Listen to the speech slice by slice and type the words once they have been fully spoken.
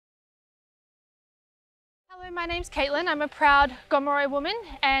Hello, my name's Caitlin. I'm a proud Gomeroi woman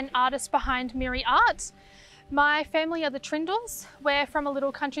and artist behind Jewellery Art. My family are the Trindalls. We're from a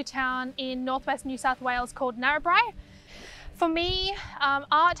little country town in northwest New South Wales called Narrabri. For me,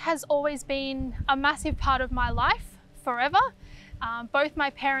 art has always been a massive part of my life, forever. Both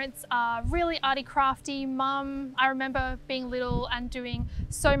my parents are really arty crafty. Mum, I remember being little and doing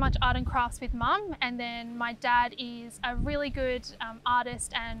so much art and crafts with mum, and then my dad is a really good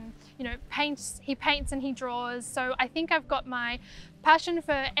artist and he paints and he draws. So I think I've got my passion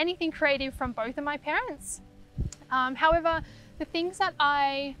for anything creative from both of my parents. However, the things that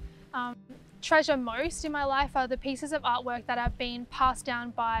I treasure most in my life are the pieces of artwork that have been passed down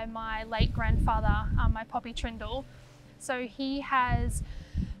by my late grandfather, my Poppy Trindall. So he has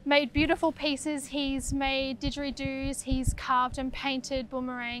made beautiful pieces. He's made didgeridoos, he's carved and painted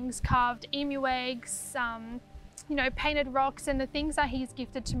boomerangs, carved emu eggs, painted rocks, and the things that he's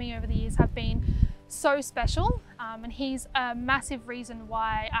gifted to me over the years have been so special. And he's a massive reason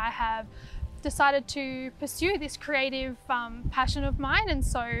why I have decided to pursue this creative passion of mine. And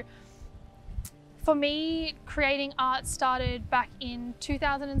so for me, creating art started back in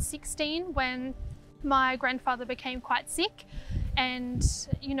 2016 when my grandfather became quite sick, and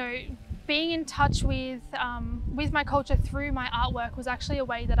being in touch with my culture through my artwork was actually a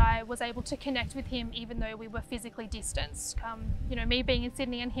way that I was able to connect with him even though we were physically distanced. Me being in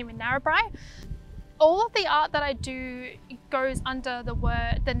Sydney and him in Narrabri. All of the art that I do goes under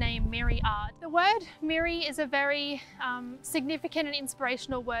the name Jewellery Art. The word Miri is a very significant and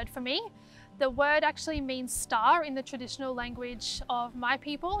inspirational word for me. The word actually means star in the traditional language of my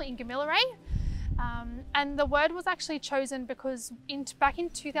people in Gomeroi. And the word was actually chosen because back in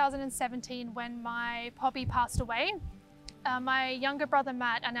 2017 when my Poppy passed away, my younger brother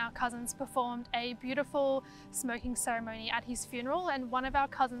Matt and our cousins performed a beautiful smoking ceremony at his funeral, and one of our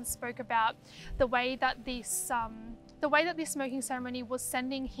cousins spoke about the way that this smoking ceremony was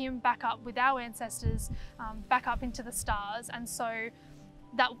sending him back up with our ancestors, back up into the stars. And so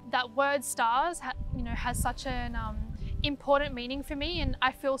that word stars has such an important meaning for me, and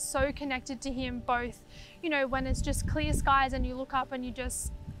I feel so connected to him, both when it's just clear skies and you look up and you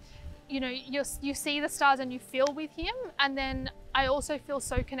just you see the stars and you feel with him, and then I also feel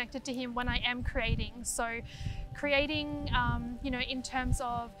so connected to him when I am creating. So creating in terms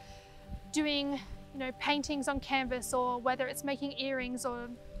of doing paintings on canvas, or whether it's making earrings or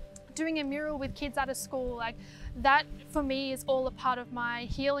doing a mural with kids at a school, like that for me is all a part of my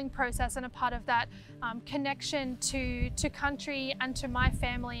healing process and a part of that connection to country and to my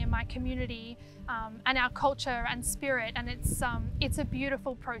family and my community and our culture and spirit, and it's a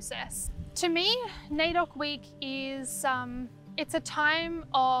beautiful process. To me, NAIDOC Week is it's a time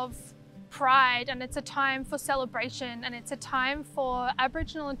of pride, and it's a time for celebration, and it's a time for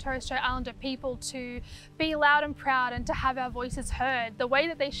Aboriginal and Torres Strait Islander people to be loud and proud and to have our voices heard the way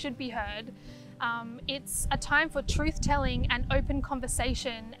that they should be heard. It's a time for truth-telling and open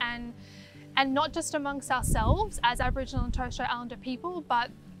conversation, and not just amongst ourselves as Aboriginal and Torres Strait Islander people,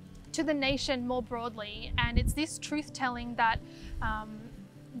 but to the nation more broadly. And it's this truth-telling that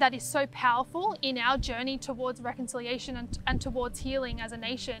that is so powerful in our journey towards reconciliation and towards healing as a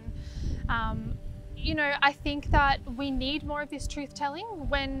nation. I think that we need more of this truth-telling.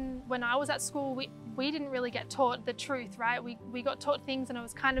 When I was at school, we didn't really get taught the truth, right? We got taught things and it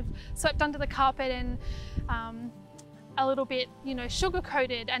was kind of swept under the carpet and a little bit,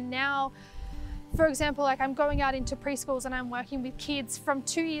 sugar-coated. And now, for example, like I'm going out into preschools and I'm working with kids from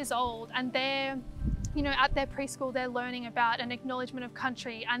 2 years old, and they're at their preschool, they're learning about an acknowledgement of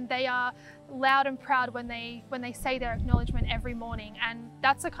country, and they are loud and proud when they say their acknowledgement every morning. And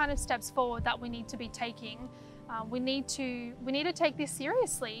that's the kind of steps forward that we need to be taking. We need to take this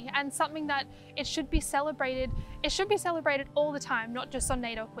seriously, and something that it should be celebrated. It should be celebrated all the time, not just on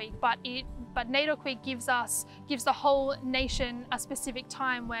NAIDOC Week, but NAIDOC Week gives the whole nation a specific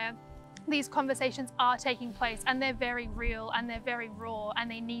time where these conversations are taking place, and they're very real and they're very raw and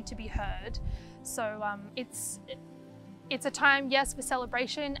they need to be heard. So it's a time, yes, for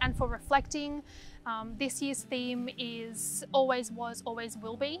celebration and for reflecting. This year's theme is always was, always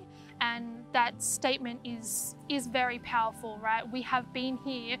will be, and that statement is very powerful, right? We have been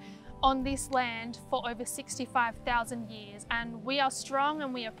here on this land for over 65,000 years, and we are strong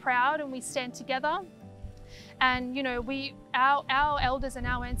and we are proud and we stand together. And our elders and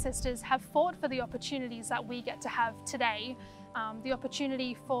our ancestors have fought for the opportunities that we get to have today. The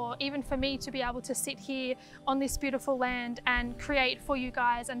opportunity even for me to be able to sit here on this beautiful land and create for you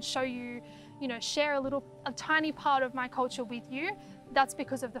guys and show you, share a tiny part of my culture with you. That's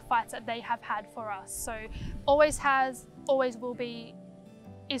because of the fights that they have had for us. So always has, always will be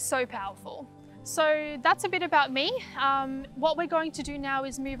is so powerful. So that's a bit about me. What we're going to do now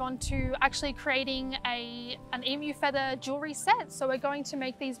is move on to actually creating an emu feather jewellery set. So we're going to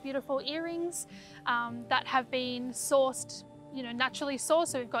make these beautiful earrings that have been sourced, naturally sourced.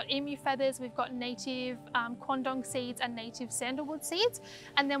 So we've got emu feathers, we've got native quandong seeds and native sandalwood seeds.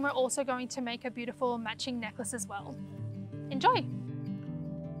 And then we're also going to make a beautiful matching necklace as well. Enjoy.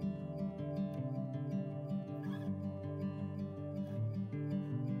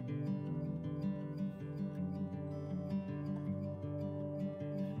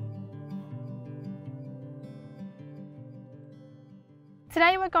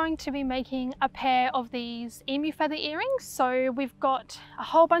 Today we're going to be making a pair of these emu feather earrings. So we've got a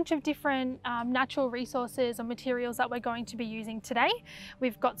whole bunch of different natural resources and materials that we're going to be using today.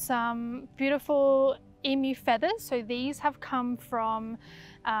 We've got some beautiful emu feathers. So these have come from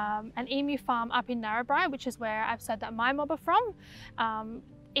an emu farm up in Narrabri, which is where I've said that my mob are from.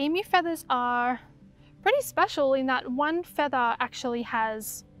 Emu feathers are pretty special in that one feather actually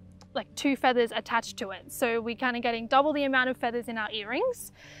has like 2 feathers attached to it. So we're kind of getting double the amount of feathers in our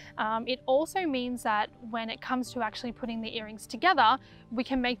earrings. It also means that when it comes to actually putting the earrings together, we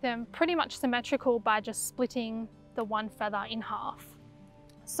can make them pretty much symmetrical by just splitting the one feather in half.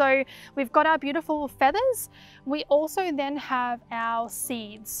 So we've got our beautiful feathers. We also then have our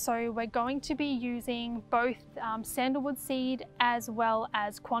seeds. So we're going to be using both sandalwood seed as well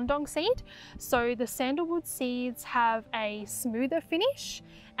as quandong seed. So the sandalwood seeds have a smoother finish,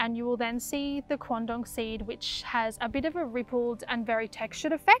 and you will then see the quandong seed, which has a bit of a rippled and very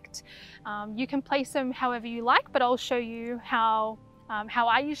textured effect. You can place them however you like, but I'll show you how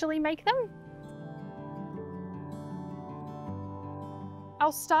I usually make them.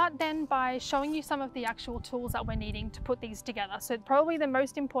 I'll start then by showing you some of the actual tools that we're needing to put these together. So probably the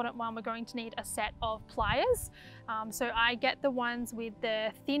most important one, we're going to need a set of pliers. So I get the ones with the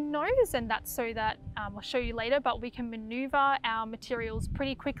thin nose, and that's so that, I'll show you later, but we can maneuver our materials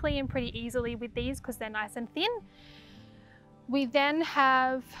pretty quickly and pretty easily with these because they're nice and thin. We then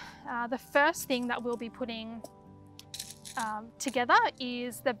have the first thing that we'll be putting together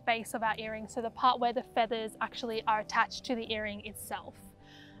is the base of our earring. So the part where the feathers actually are attached to the earring itself.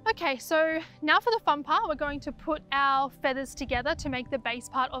 Okay, so now for the fun part, we're going to put our feathers together to make the base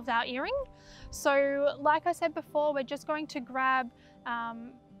part of our earring. So like I said before, we're just going to grab,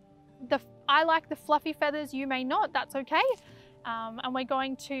 I like the fluffy feathers, you may not, that's okay. And we're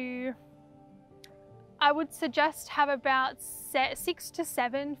going to, I would suggest have about 6 to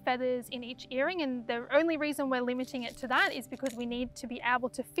 7 feathers in each earring, and the only reason we're limiting it to that is because we need to be able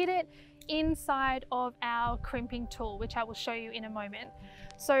to fit it inside of our crimping tool, which I will show you in a moment.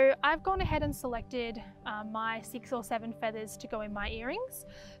 So I've gone ahead and selected my 6 or 7 feathers to go in my earrings.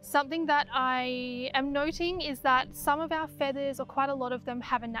 Something that I am noting is that some of our feathers, or quite a lot of them,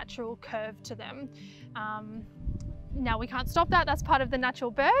 have a natural curve to them. Now we can't stop that, that's part of the natural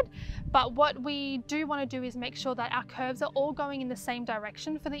bird, but what we do want to do is make sure that our curves are all going in the same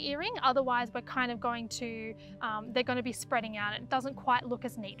direction for the earring. Otherwise we're kind of going to, they're going to be spreading out. It doesn't quite look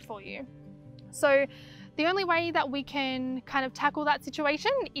as neat for you. So the only way that we can kind of tackle that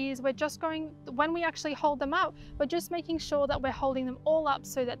situation is we're just going, when we actually hold them up, we're just making sure that we're holding them all up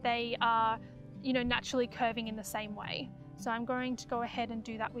so that they are, naturally curving in the same way. So I'm going to go ahead and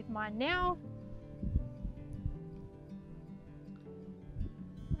do that with mine now.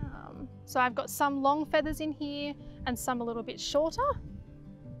 So I've got some long feathers in here and some a little bit shorter.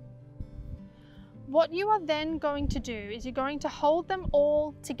 What you are then going to do is you're going to hold them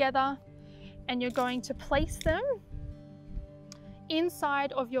all together and you're going to place them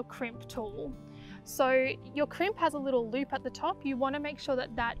inside of your crimp tool. So your crimp has a little loop at the top. You want to make sure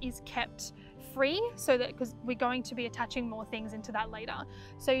that that is kept free, so that, because we're going to be attaching more things into that later.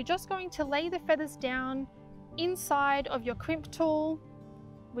 So you're just going to lay the feathers down inside of your crimp tool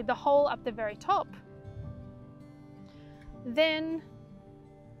with the hole up the very top. Then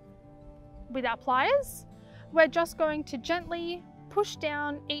with our pliers, we're just going to gently push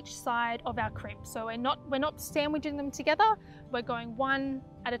down each side of our crimp. So we're not sandwiching them together, we're going one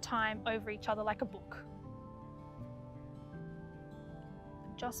at a time over each other like a book.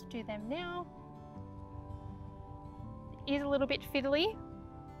 Just do them now. It is a little bit fiddly.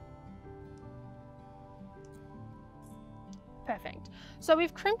 Perfect. So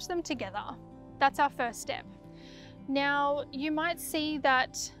we've crimped them together. That's our first step. Now you might see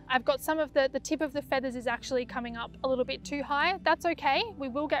that I've got some of the tip of the feathers is actually coming up a little bit too high. That's okay, we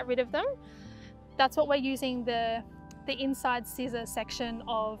will get rid of them. That's what we're using the inside scissor section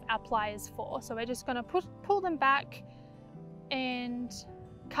of our pliers for. So we're just going to pull them back and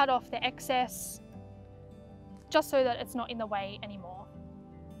cut off the excess, just so that it's not in the way anymore.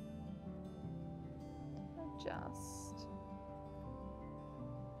 just...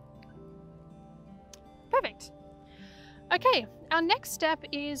 Perfect. Okay, our next step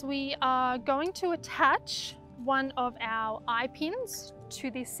is we are going to attach one of our eye pins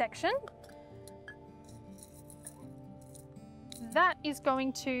to this section. That is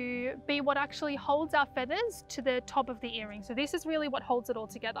going to be what actually holds our feathers to the top of the earring. So this is really what holds it all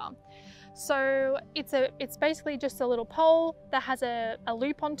together. So it's basically just a little pole that has a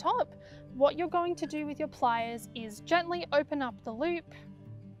loop on top. What you're going to do with your pliers is gently open up the loop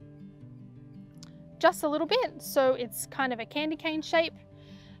just a little bit, so it's kind of a candy cane shape.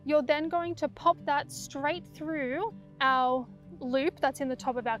 You're then going to pop that straight through our loop that's in the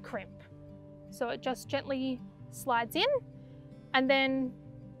top of our crimp. So it just gently slides in, and then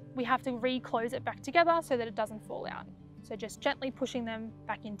we have to re-close it back together so that it doesn't fall out. So just gently pushing them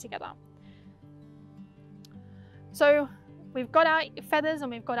back in together. So we've got our feathers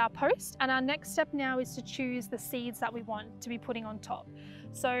and we've got our post, and our next step now is to choose the seeds that we want to be putting on top.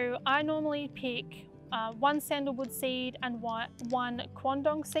 So I normally pick one sandalwood seed and one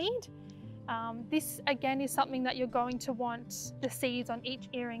quandong seed. This again is something that you're going to want the seeds on each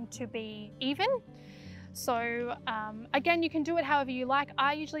earring to be even. So again, you can do it however you like.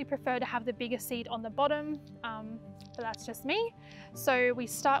 I usually prefer to have the bigger seed on the bottom, but that's just me. So we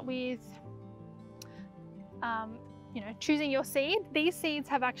start with choosing your seed. These seeds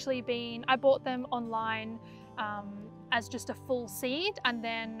have actually been, I bought them online as just a full seed, and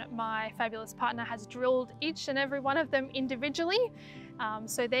then my fabulous partner has drilled each and every one of them individually.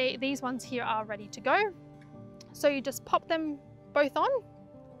 So these ones here are ready to go. So you just pop them both on,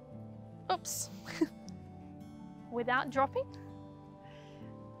 oops, without dropping.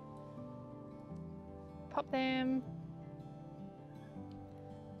 Pop them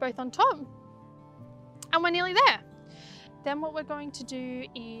both on top, and we're nearly there. Then what we're going to do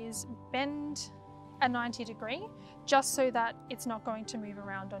is bend a 90 degree, just so that it's not going to move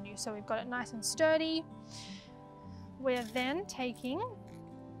around on you. So we've got it nice and sturdy. We're then taking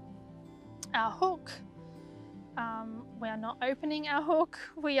our hook. We are not opening our hook,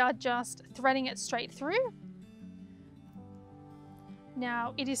 we are just threading it straight through.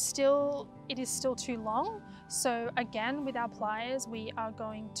 Now it is still too long, so again with our pliers we are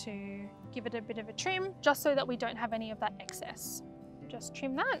going to give it a bit of a trim, just so that we don't have any of that excess. Just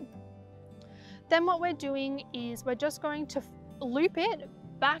trim that. Then what we're doing is we're just going to loop it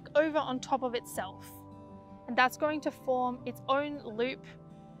back over on top of itself, and that's going to form its own loop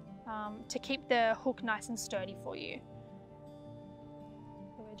to keep the hook nice and sturdy for you.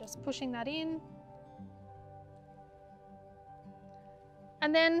 So we're just pushing that in,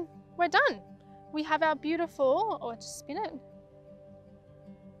 and then we're done. We have our beautiful, or just spin it.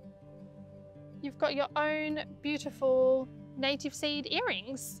 You've got your own beautiful native seed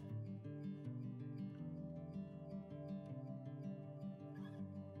earrings.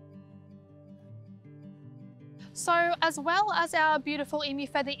 So as well as our beautiful emu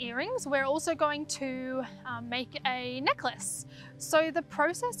feather earrings, we're also going to make a necklace. So the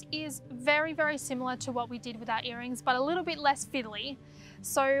process is very, very similar to what we did with our earrings, but a little bit less fiddly.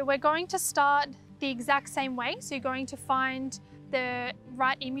 So we're going to start the exact same way. So you're going to find the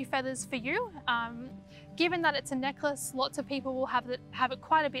right emu feathers for you. Given that it's a necklace, lots of people will have it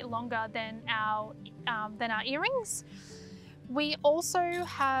quite a bit longer than our earrings. We also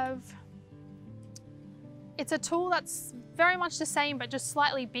have, it's a tool that's very much the same but just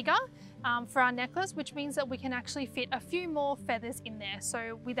slightly bigger for our necklace, which means that we can actually fit a few more feathers in there.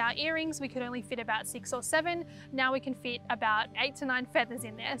 So with our earrings we could only fit about 6 or 7, now we can fit about 8 to 9 feathers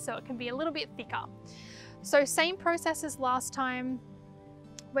in there, so it can be a little bit thicker. So same process as last time.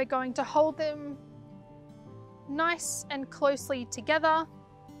 We're going to hold them nice and closely together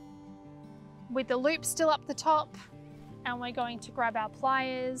with the loop still up the top, and we're going to grab our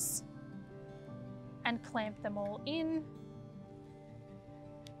pliers and clamp them all in.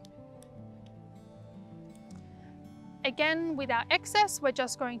 Again, with our excess, we're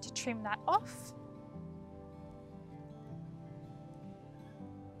just going to trim that off.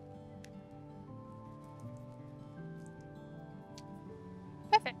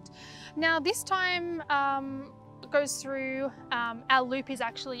 Perfect. Now this time goes through, our loop is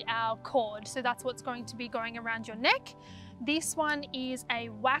actually our cord, so that's what's going to be going around your neck. This one is a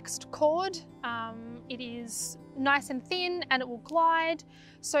waxed cord. It is nice and thin and it will glide.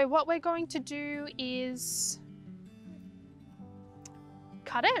 So what we're going to do is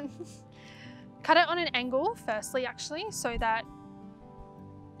cut it. Cut it on an angle firstly, actually, so that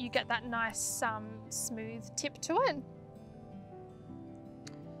you get that nice smooth tip to it.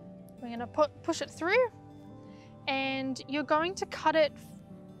 We're going to push it through, and you're going to cut it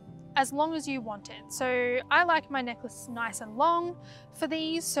as long as you want it. So I like my necklace nice and long for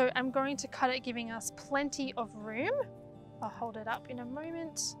these, so I'm going to cut it, giving us plenty of room. I'll hold it up in a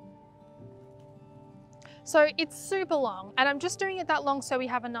moment. So it's super long, and I'm just doing it that long so we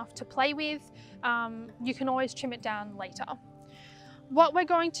have enough to play with. You can always trim it down later. What we're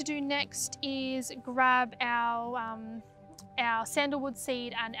going to do next is grab our sandalwood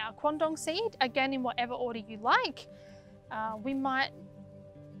seed and our quandong seed, again in whatever order you like. We might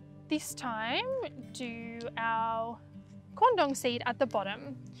this time do our quandong seed at the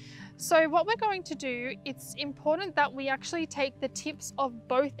bottom. So what we're going to do, it's important that we actually take the tips of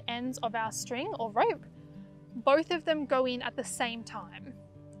both ends of our string or rope. Both of them go in at the same time.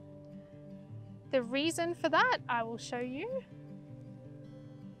 The reason for that, I will show you.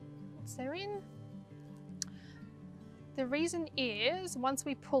 Once they're in. The reason is, once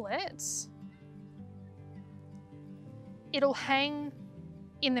we pull it, it'll hang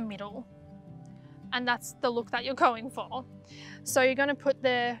in the middle, and that's the look that you're going for. So you're going to put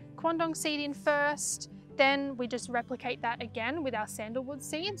the quandong seed in first, then we just replicate that again with our sandalwood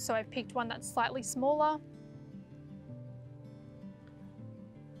seed. So I've picked one that's slightly smaller.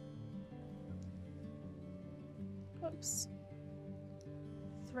 Oops.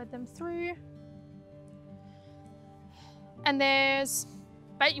 Thread them through. And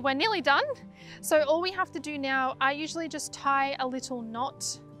but we're nearly done. So all we have to do now, I usually just tie a little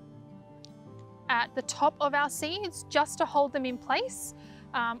knot at the top of our seeds just to hold them in place.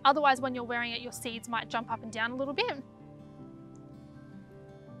 Otherwise, when you're wearing it, your seeds might jump up and down a little bit.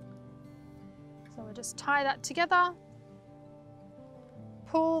 So we'll just tie that together,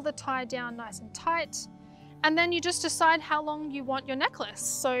 pull the tie down nice and tight, and then you just decide how long you want your necklace.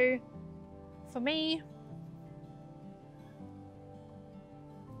 So for me,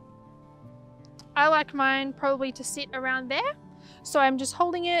 I like mine probably to sit around there. So I'm just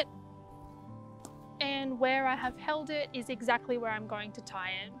holding it, and where I have held it is exactly where I'm going to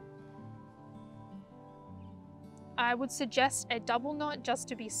tie it. I would suggest a double knot just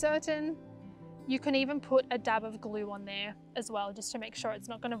to be certain. You can even put a dab of glue on there as well, just to make sure it's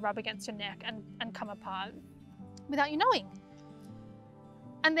not going to rub against your neck and come apart without you knowing.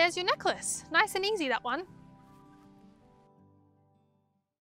 And there's your necklace. Nice and easy, that one.